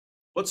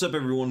What's up,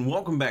 everyone?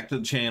 Welcome back to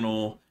the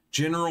channel.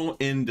 General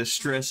in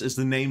Distress is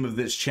the name of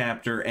this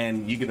chapter,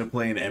 and you get to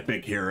play an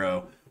epic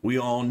hero. We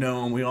all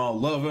know him, we all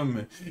love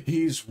him.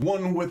 He's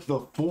one with the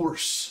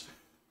Force.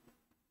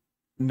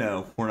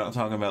 No, we're not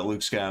talking about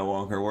Luke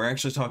Skywalker. We're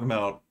actually talking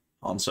about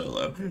Han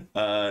Solo.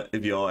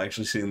 If y'all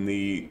actually seen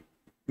the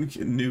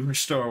new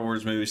Star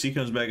Wars movies, he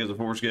comes back as a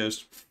Force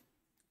ghost.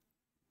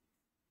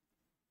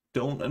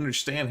 Don't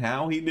understand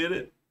how he did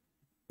it,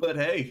 but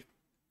hey.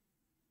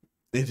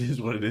 It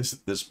is what it is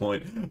at this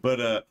point.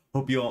 But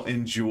hope you all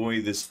enjoy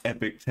this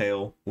epic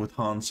tale with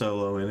Han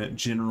Solo in it.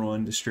 General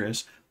in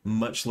Distress.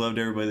 Much love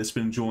to everybody that's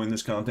been enjoying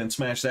this content.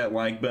 Smash that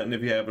like button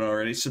if you haven't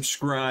already.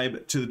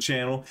 Subscribe to the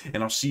channel.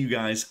 And I'll see you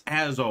guys,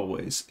 as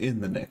always, in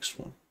the next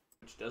one.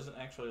 Which doesn't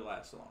actually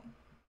last long.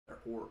 They're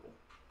horrible.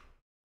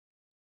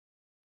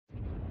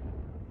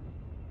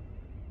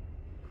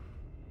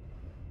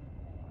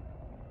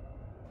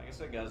 Like I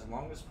said, guys, the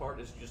longest part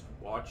is just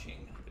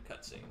watching the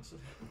cutscenes.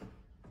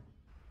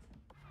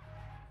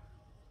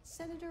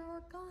 Senator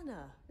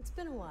Organa, it's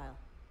been a while.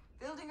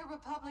 Building a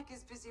republic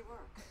is busy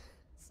work.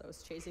 So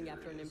is chasing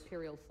after an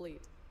Imperial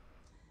fleet.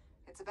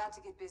 It's about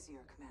to get busier,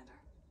 Commander.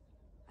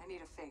 I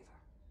need a favor.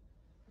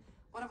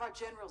 One of our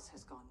generals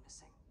has gone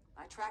missing.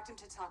 I tracked him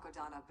to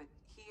Takodana, but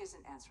he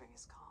isn't answering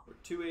his call. We're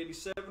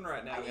 287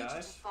 right now, I need you to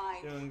guys.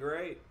 find Doing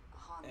great.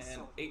 Han And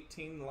Solo.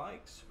 18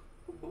 likes.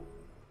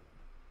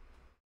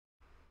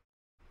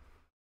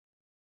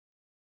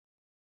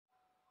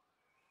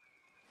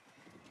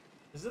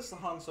 Is this the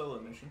Han Solo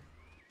mission?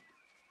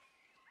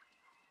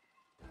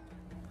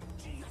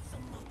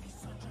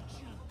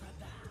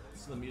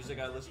 This is the music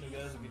I listen to,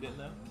 guys, if you didn't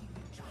know.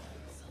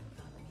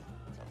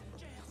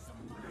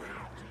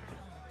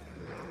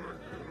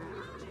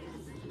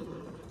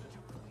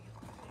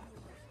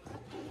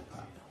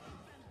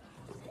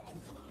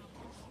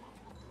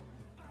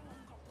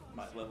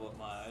 Might level up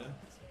my item.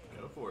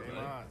 Go for it, Hey,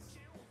 man.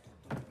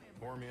 Maz.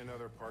 Pour me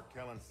another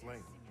Parkellen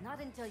sling.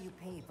 Not until you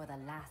pay for the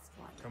last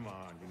one. Come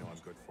on, you know I'm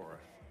good for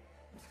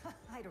it.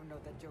 I don't know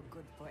that you're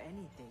good for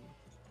anything.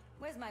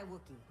 Where's my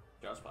Wookiee?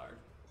 Shots fired.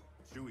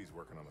 Chewie's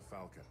working on the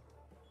Falcon.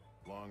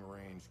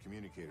 Long-range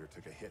communicator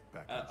took a hit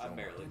back I in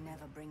barely. You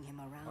never bring him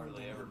around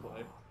Hardly ever anymore.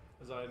 play.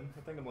 As I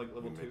think I'm like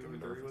level You 2 make him or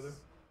 3 with her.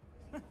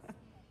 nervous.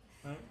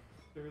 Right?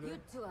 Through there? You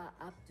two are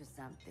up to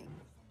something.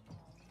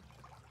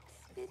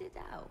 Spit it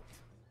out.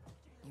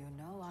 You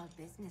know all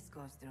business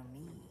goes through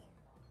me.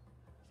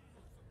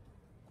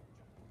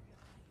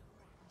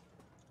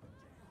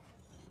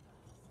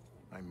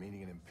 I'm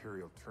meeting an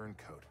Imperial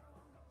turncoat.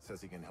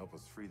 Says he can help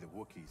us free the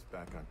Wookiees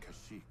back on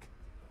Kashyyyk.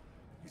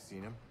 You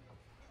seen him?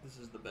 This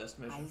is the best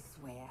I mission.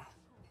 swear,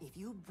 if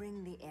you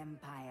bring the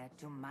Empire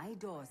to my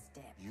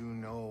doorstep, You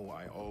know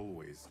I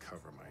always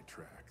cover my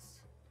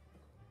tracks.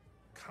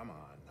 Come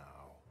on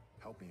now.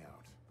 Help me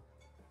out.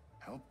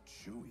 Help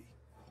Chewie.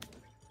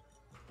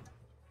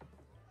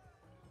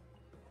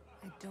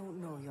 I don't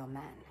know your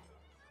man,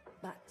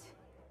 but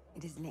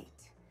it is late,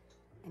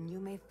 and you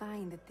may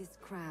find that this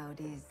crowd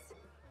is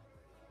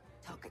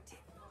talkative.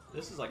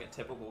 This is like a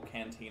typical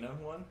Cantina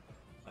one.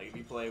 Like if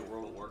you play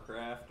World of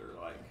Warcraft or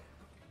like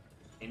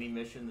any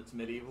mission that's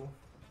medieval,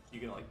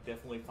 you can like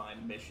definitely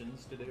find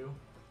missions to do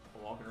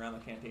while walking around the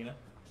Cantina.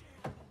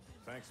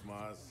 Thanks,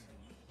 Maz.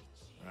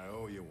 I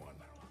owe you one.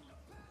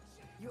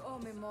 You owe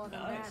me more than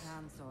Nice. that,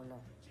 Han Solo.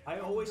 I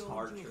And always don't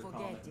heart you your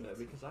forget comment it. though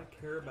because I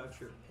care about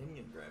your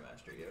opinion,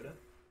 Grandmaster Yoda.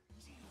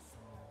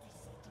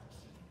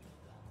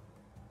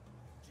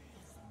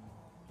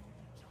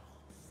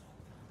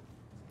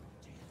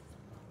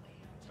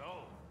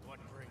 So, what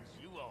brings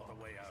you all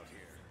the way out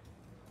here?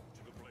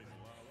 To the place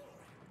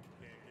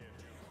can't get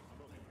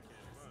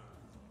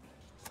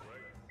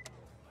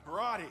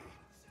Karate!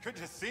 Good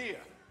to see you.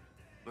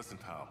 Listen,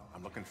 pal,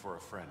 I'm looking for a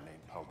friend named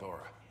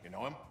Paldora. You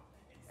know him?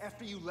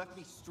 After you left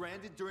me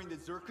stranded during the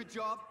Zerka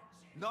job?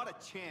 Not a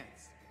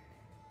chance.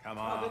 Come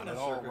I on, didn't it know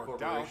all Circuit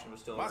worked out. Corporation was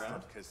still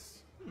around.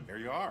 Because here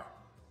you are.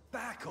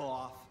 Back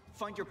off.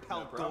 Find your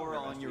pal problem, Dora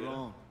on your Ernesto.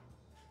 own.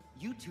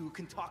 You two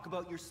can talk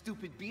about your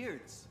stupid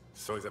beards.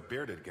 So he's a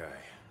bearded guy.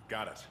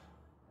 Got it.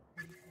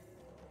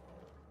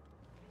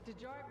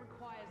 Dejart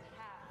requires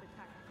half the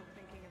tactical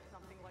thinking of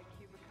something like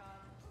Cubica.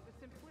 The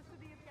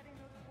simplicity of getting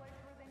those plays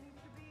where they need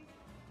to be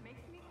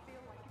makes me feel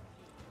like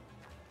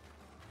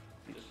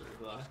it's Just for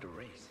reply. Just a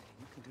race.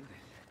 You can do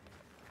this.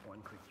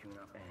 One quick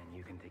tune-up and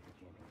you can take the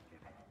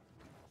championship.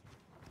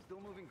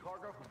 Still moving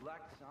cargo for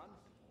Black Sun?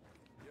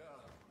 Yeah,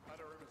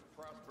 Hunter is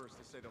prosperous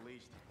to say the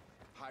least.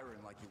 Hiring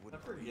like you I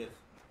wouldn't forget believe.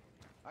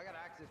 I got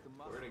access to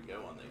muscle. where to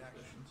go on these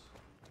missions.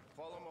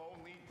 Follow my own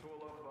lead,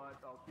 Tula, but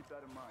I'll keep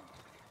that in mind.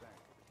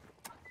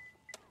 Thanks.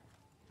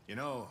 You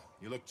know,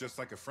 you look just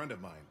like a friend of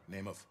mine,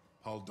 name of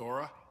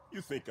Paldora. You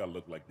think I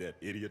look like that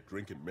idiot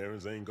drinking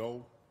Marinzane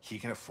Gold? He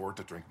can afford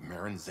to drink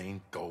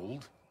Marinzane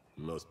Gold?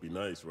 Must be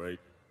nice, right?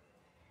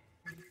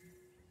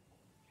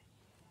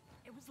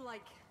 It was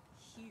like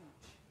huge.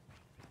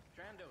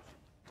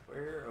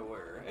 Where, oh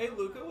where? Hey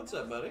Luca, what's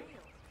up, buddy?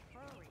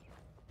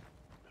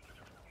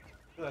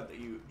 Glad that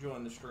you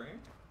joined the stream.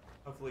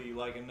 Hopefully you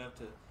like enough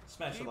to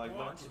smash the like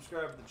button,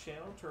 subscribe to the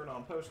channel, turn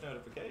on post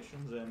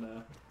notifications,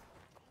 and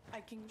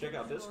check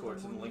out Discord.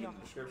 It's in the link in the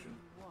description.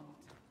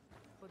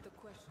 But the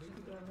question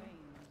remains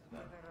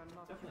whether or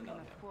not you definitely can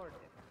not. afford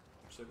it.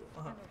 So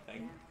cool.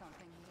 Thank you.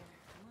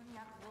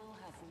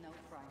 has no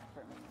price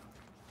for me.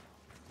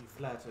 You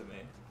flatter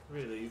me.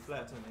 Really, you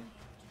flatter me.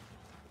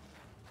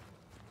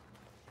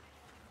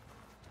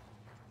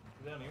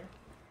 Down here.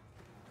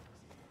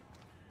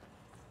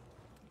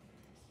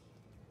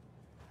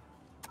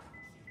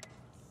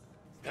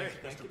 Hey,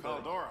 Thank Mr. you,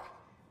 buddy. Paldora.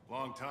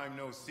 Long time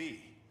no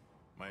see.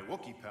 My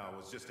Wookiee pal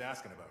was just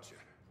asking about you.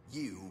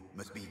 You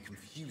must be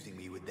confusing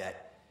me with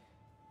that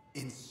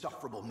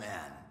insufferable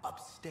man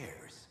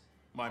upstairs.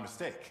 My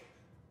mistake.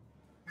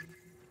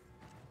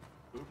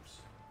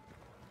 Oops.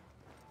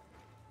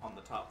 On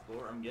the top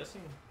floor, I'm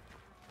guessing.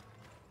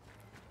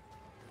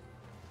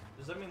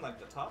 Does that mean like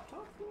the top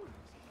floor?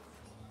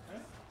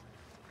 Alright.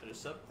 I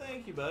just said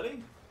thank you,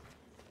 buddy.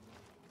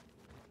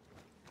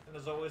 And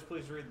as always,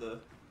 please read the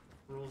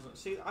rules. And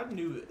see, I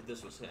knew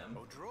this was him.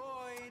 Oh,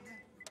 droid.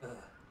 Ugh.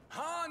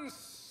 Han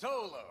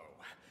Solo.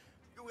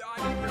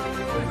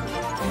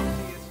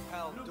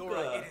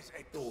 Paldora. It is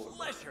a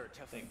pleasure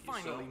to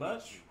finally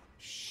meet you.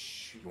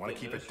 Shh. You want to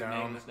keep it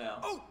down?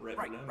 Oh, right.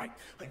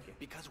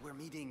 Because we're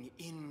meeting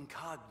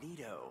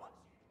incognito.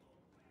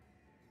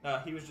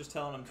 He was just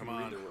telling him to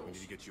read the rules. We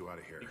need to get you out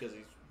of here. Because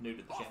he's new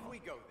to the channel. Off we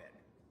go then.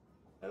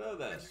 Hello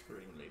there,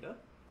 Spring Leader.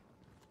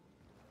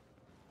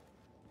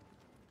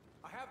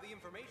 I have the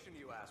information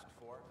you asked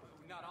for.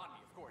 Not on me,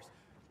 of course.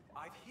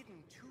 I've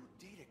hidden 2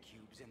 data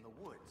cubes in the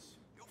woods.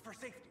 For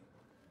safety.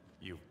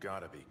 You've got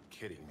to be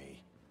kidding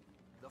me.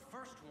 The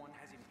first one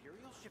has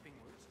Imperial shipping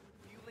routes,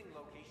 fueling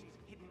locations,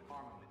 hidden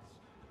armaments.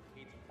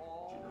 It's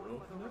all for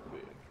the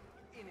Republic.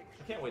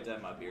 I can't wait to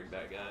have my beard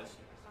back, guys.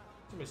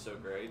 It's gonna be so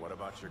great. What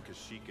about your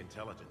Kashyyyk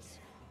intelligence?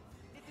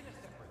 It's in a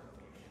separate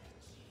location.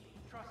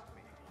 Trust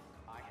me,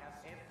 I have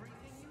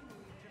everything you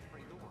need to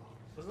free the world.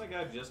 Wasn't that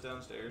guy just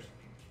downstairs?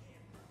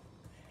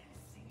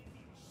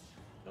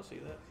 Y'all see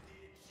that?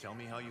 Tell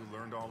me how you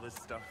learned all this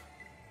stuff.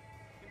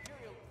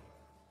 Imperial.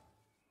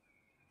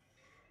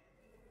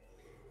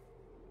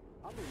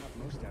 Oddly enough,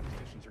 most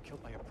statisticians are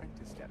killed by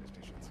apprentice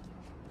statisticians.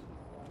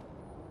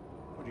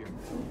 Oh dear.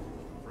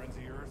 Friends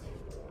of yours?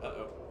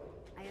 Uh-oh.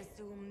 I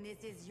assume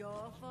this is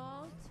your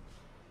fault?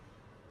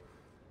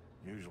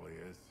 Usually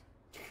is.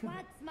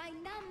 What's my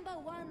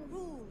 #1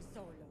 rule,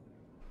 Solo?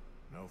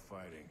 No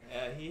fighting.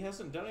 He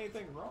hasn't done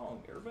anything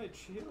wrong. Everybody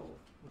chill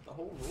with the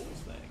whole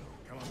rules thing.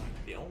 Come on.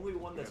 The only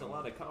one that's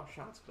allowed to call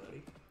shots,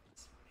 buddy.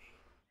 Is me.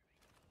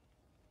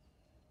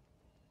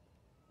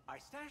 I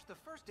stashed the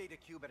first data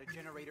cube at a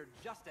generator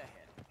just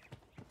ahead.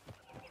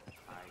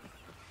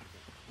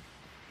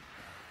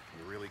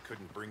 You really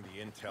couldn't bring the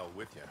intel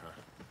with you, huh?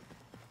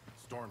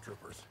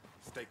 Stormtroopers,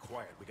 stay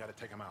quiet. We gotta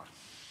take them out.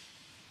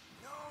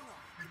 No,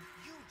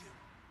 you do.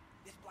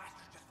 This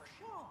blaster's just for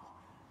show.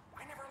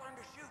 I never learned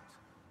to shoot.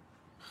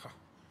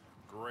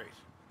 Great.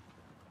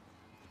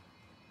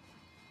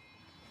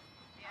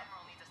 The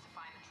Admiral needs us to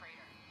find the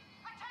traitor.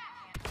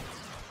 Attack! Can't do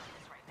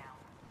this right now.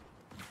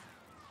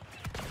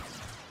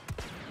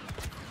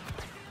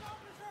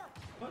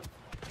 What?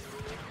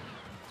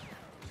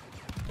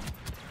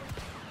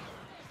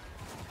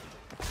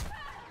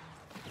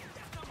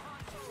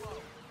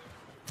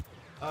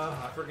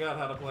 I forgot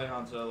how to play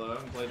Han Solo. I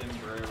haven't played him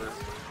forever.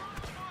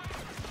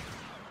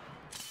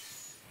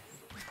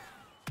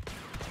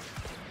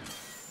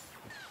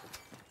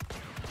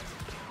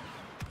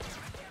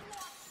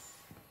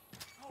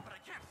 Oh, but I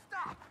can't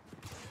stop.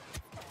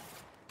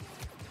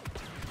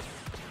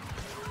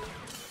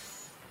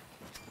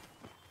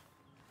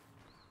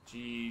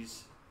 Jeez.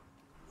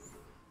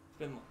 It's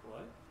been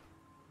what?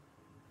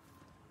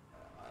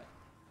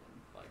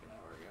 Like an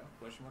hour ago.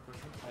 Question mark?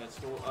 I had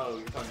school. Oh,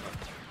 you're talking about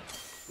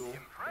school.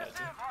 Impressive,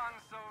 Gotcha. Han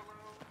Solo.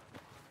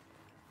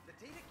 The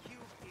data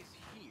cube is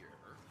here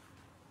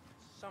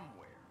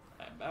somewhere.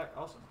 I'm back.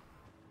 Awesome.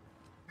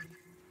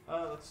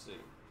 Let's see.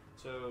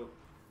 So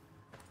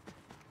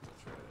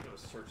that's right. I gotta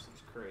search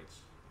these crates.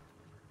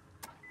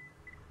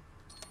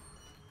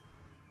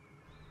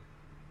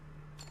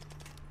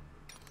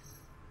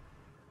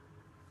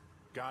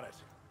 Got it.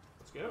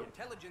 Let's go. The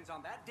intelligence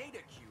on that data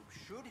cube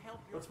should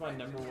help your What's my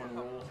friends #1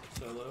 rule,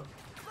 Solo?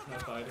 No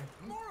fighting.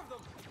 More of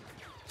them.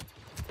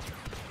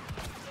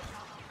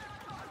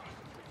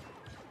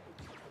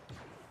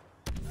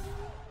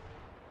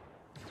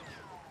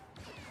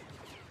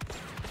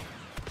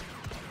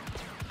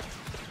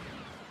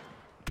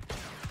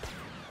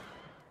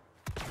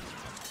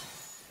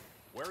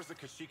 Where's the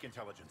Kashyyyk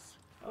intelligence?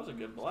 That was a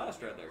good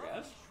blast right there,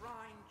 guys.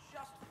 Shrine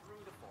just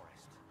through the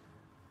forest.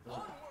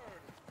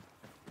 Onward.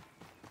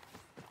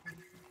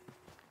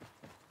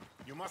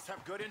 You must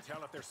have good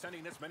intel if they're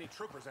sending this many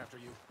troopers after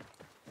you.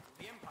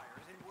 The Empire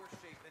is in worse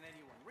shape than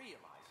anyone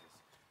realizes.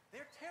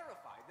 They're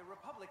terrified the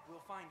Republic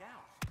will find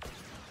out.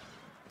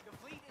 The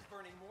fleet is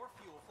burning more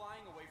fuel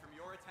flying away from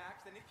your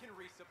attacks than it can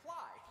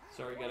resupply.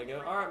 Sorry, gotta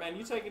go. Alright, man,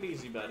 you take it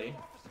easy, buddy.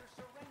 Officers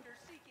surrender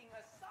seeking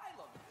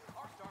asylum.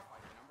 Our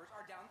starfighter numbers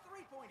are down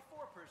 3.4%.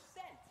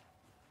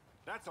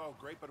 That's all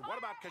great, but what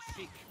about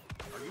Kashyyyk?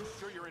 Are you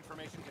sure your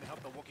information can help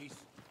the Wookiees?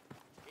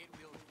 It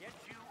will get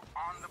you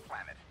on the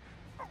planet.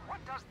 But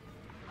what does...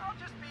 I'll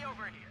just be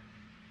over here.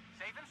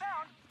 Safe and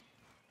sound.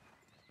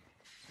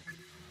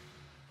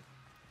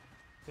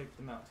 Take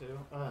them out too.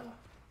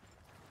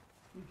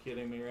 You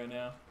kidding me right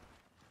now?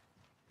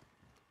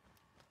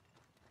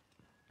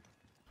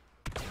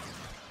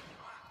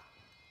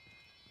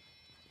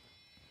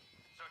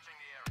 Searching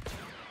the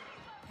area.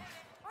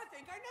 I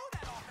think I know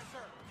that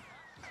officer.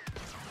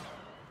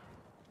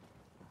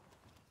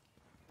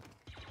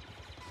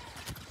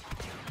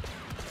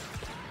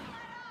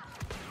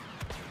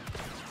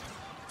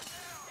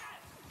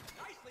 Yes!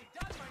 Nicely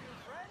done, my new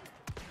friend.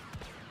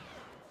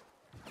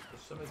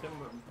 There's somebody coming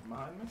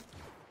behind me?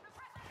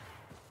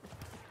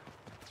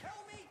 Tell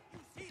me you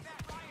see that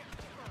riot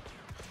mover.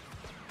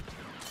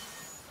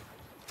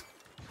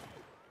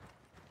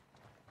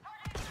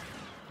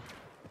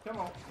 Come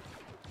on.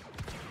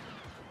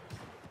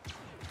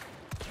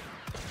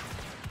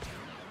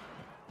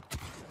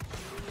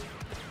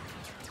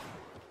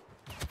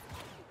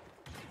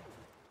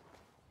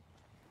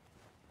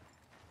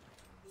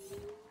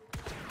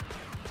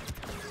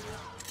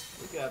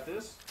 We got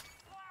this.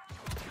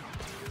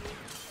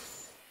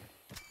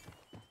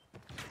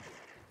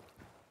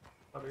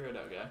 I'll be right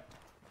out, guy.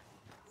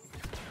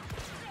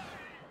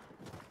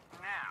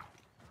 Now,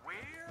 where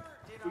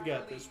did We I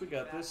got this, we leave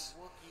got that this.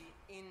 Wookiee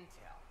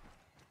intel?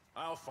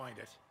 I'll find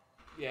it.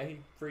 Yeah, he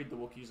freed the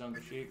Wookiees on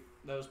Kashyyyk.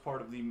 That was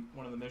part of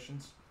one of the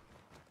missions.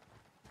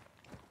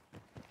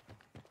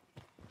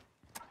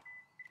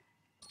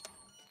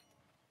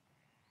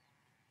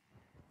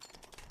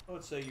 I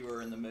would say you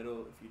were in the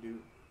middle if you do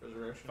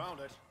resurrection.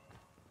 Found it.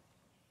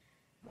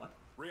 What?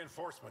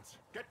 Reinforcements.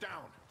 Get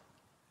down.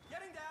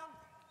 Getting down.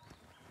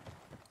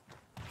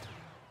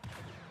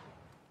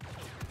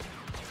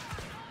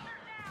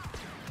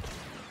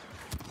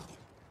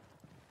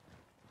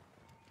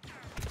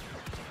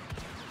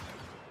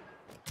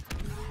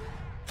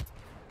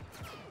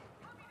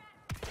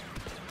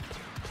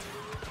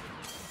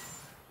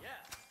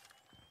 Yes.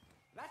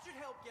 That should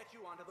help get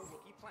you onto the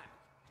Wookiee planet.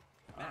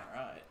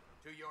 Alright.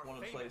 To your Want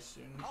to favorite play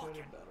soon?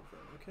 Falcon.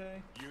 Battlefront,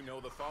 okay. You know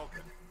the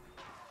Falcon.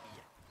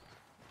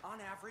 On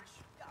average,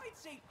 I'd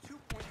say 2.2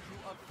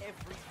 of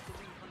every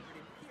 300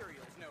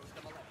 Imperials knows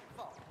the Millennium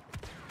Falcon.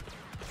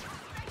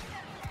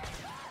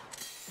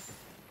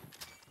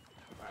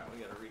 Alright,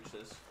 we gotta reach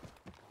this.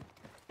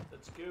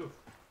 Let's go.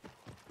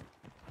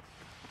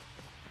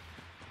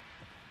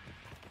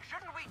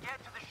 Shouldn't we get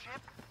to the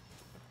ship?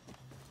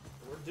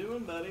 We're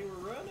doing, buddy.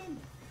 We're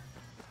running.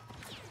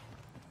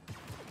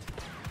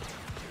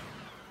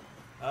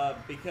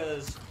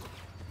 Because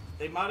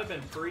they might have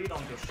been freed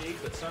on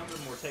Kashyyyk, but some of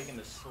them were taken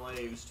as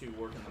slaves to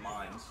work in the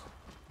mines.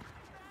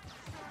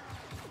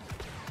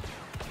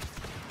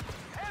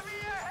 Heavy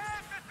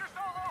ahead, Mr.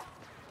 Solo!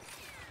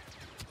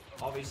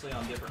 Obviously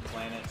on different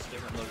planets,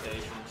 different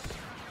locations.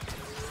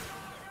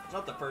 It's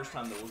not the first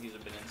time the Wookiees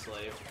have been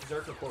enslaved.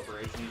 Zerka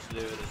Corporation used to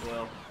do it as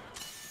well.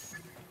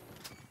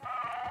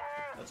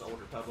 That's Old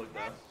Republic,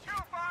 though.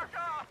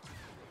 Chewbacca!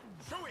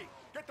 Chewie,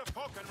 get the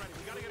Falcon ready.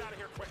 We gotta get out of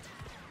here quick.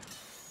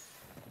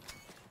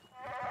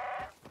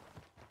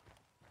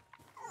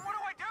 What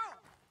do I do?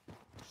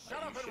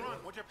 Shut up and run,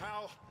 would you,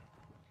 pal?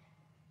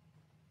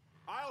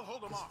 I'll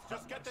hold them off.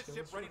 Just get the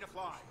ship ready to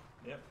fly.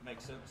 Yep,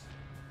 makes sense.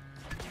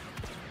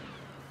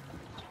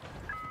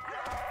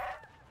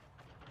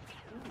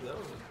 Ooh, that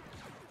was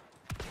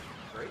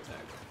a great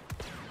tackle.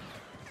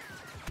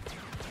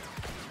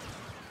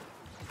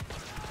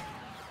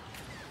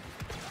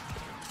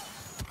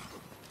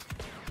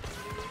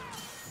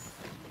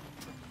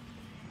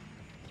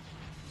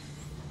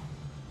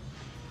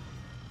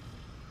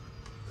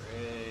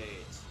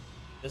 Great.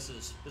 This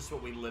is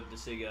what we live to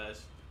see,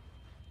 guys.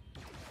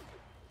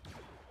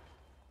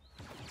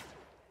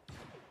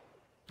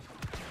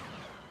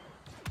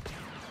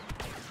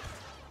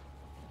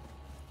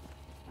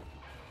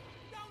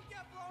 Don't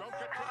get blown Don't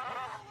get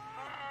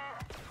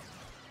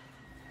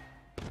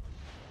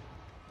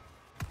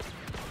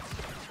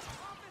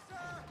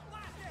Officer,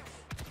 blast him!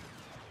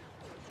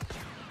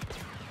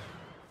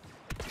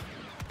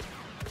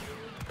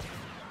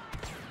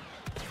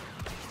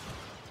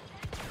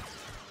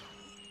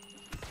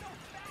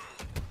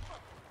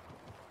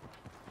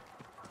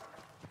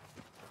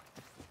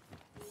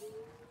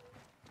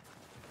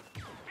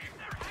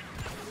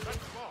 Let's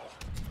go.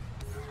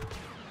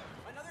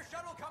 Another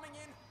shuttle coming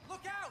in.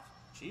 Look out!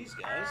 Jeez,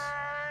 guys.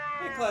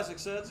 Hey, Classic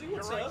Sudsy, You're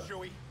what's right, up?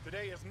 Chewie.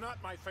 Today is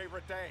not my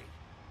favorite day.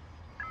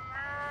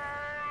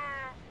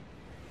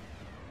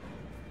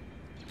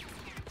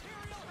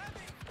 Imperial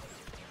heavy!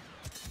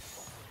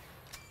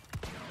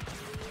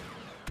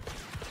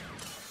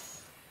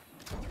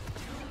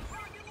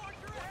 Rocket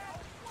launcher ahead!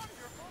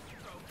 Wonderful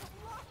stroke of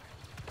luck!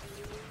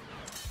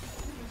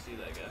 Let me see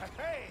that guy.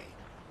 Hey,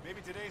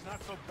 maybe today's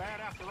not so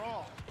bad after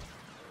all.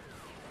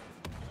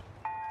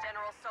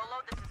 General Solo,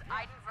 this is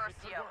Iden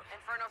Versio.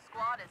 Inferno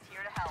Squad is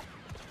here to help.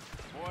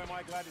 Boy, am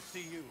I glad to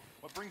see you.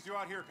 What brings you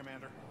out here,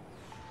 Commander?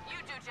 You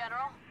do,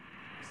 General.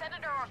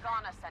 Senator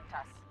Organa sent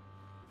us.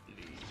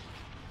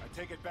 I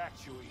take it back,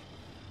 Chewie.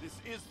 This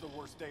is the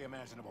worst day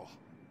imaginable.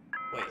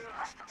 Wait.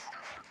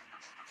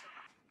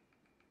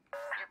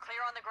 You're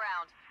clear on the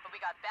ground, but we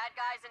got bad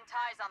guys and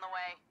ties on the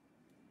way.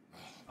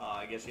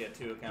 I guess you had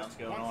two accounts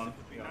going on.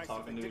 You know,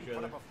 talking to each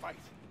other.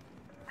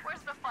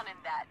 Where's the fun in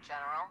that,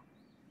 General?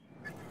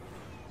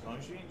 As long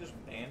as you ain't just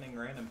banning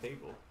random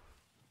people.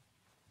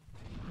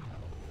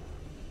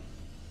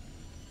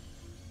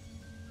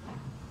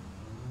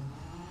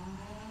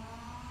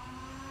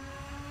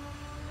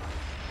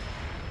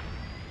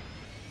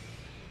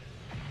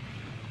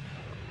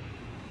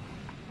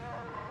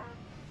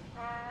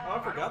 Oh, I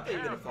forgot that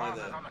you're gonna fly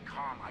the... on the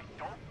comm. I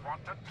don't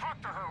want to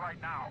talk to her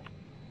right now.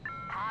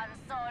 Han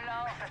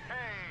Solo.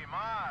 Hey,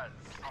 Maz.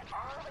 I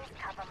always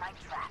cover my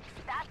tracks.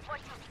 That's what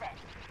you said.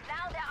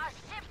 Now there are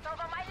ships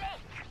over my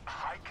lake.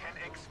 I can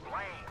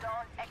explain.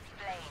 Don't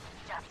explain.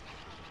 Just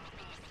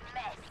clean this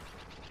mess.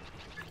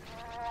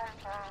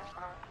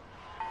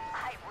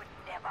 I would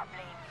never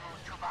blame you,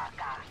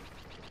 Chewbacca.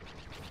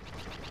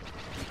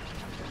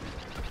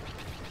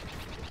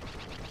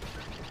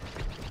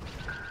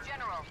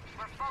 General,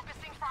 we're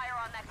focusing fire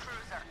on that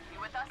cruiser. You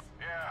with us?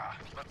 Yeah,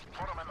 let's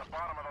put him in the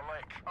bottom of the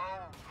lake.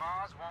 Oh,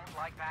 Maz won't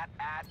like that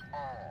at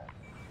all.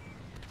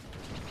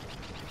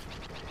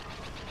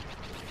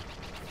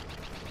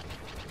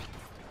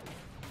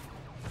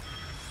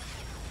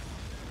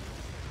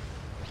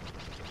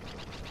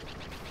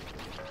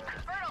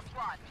 Inferno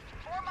Squad,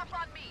 form up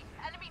on me.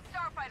 Enemy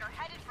starfighter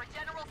headed for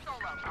General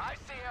Solo. I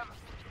see him.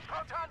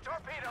 Proton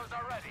torpedoes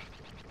are ready.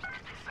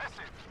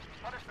 Excessive,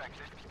 but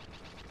effective.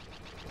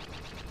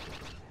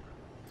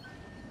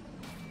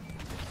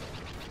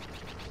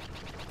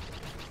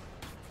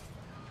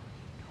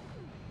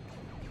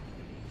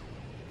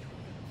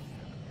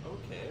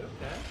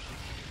 Okay.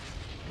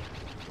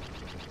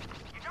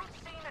 You don't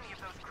see many of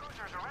those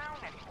cruisers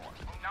around anymore.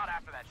 Well, not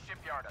after that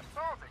shipyard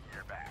assault a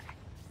year back.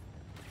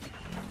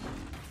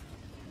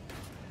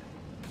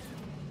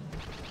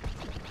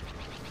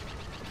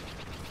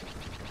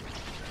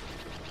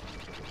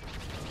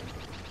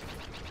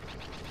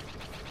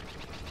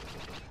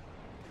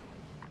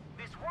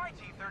 This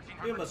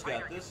YT-1300 We almost got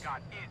fighter this. you've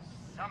got is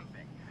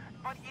something.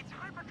 But its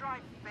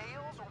hyperdrive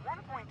fails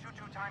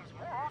 1.22 times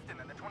more often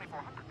than the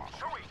 2400 model.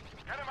 Chewie,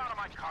 get him out of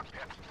my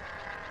cockpit.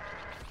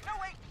 No,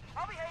 wait!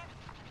 I'll behave!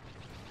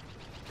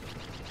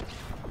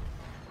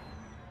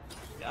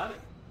 Got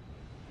it.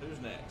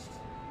 Who's next?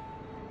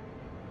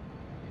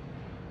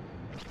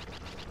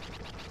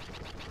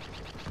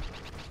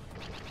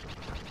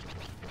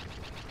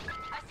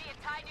 I see a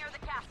tie near the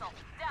castle.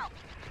 Del,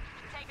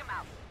 take him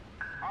out.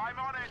 I'm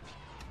on it.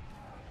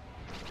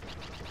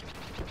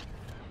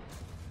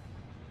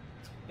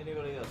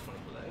 Anybody else want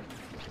to play?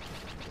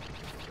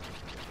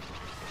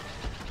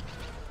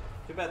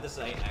 Too bad this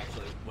ain't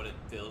actually what it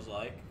feels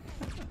like.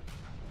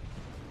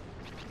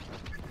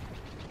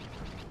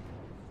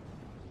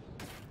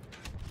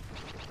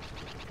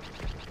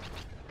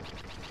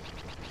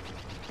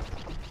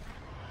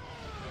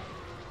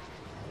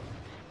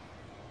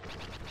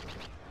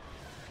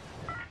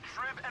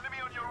 Triv, enemy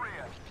on your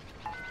rear.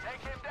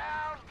 Take him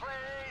down,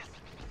 please.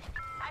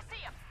 I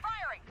see him.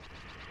 Firing.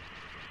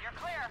 You're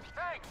clear.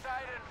 Thanks,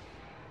 Aiden.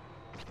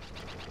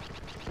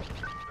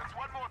 That's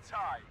one more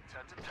tie.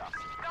 Turn to dust.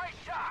 Nice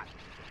shot!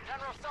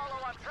 General Solo,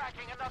 I'm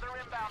tracking another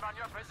inbound on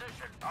your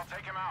position. I'll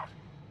take him out.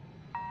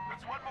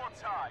 That's one more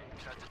tie.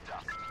 Turn to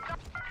dust.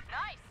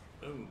 Nice.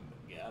 Boom.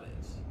 Got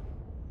it.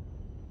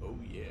 Oh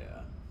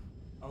yeah.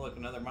 Oh look,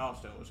 another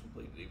milestone was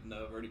completed, even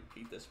though I've already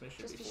beat this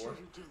mission before.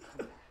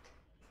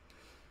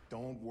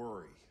 Don't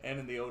worry. And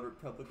in the Old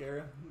Republic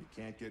era. You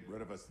can't get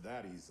rid of us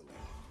that easily.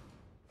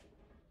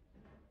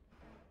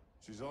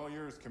 She's all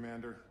yours,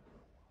 Commander.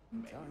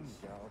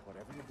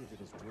 Whatever you did to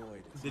this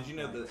droid. Did you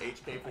know the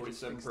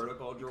HK-47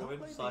 protocol droid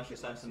 /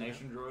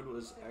 assassination droid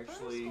was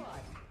actually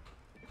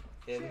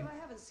in Triv, I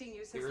haven't seen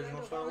you the since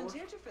original Lando Star Wars?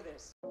 volunteered you for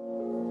this.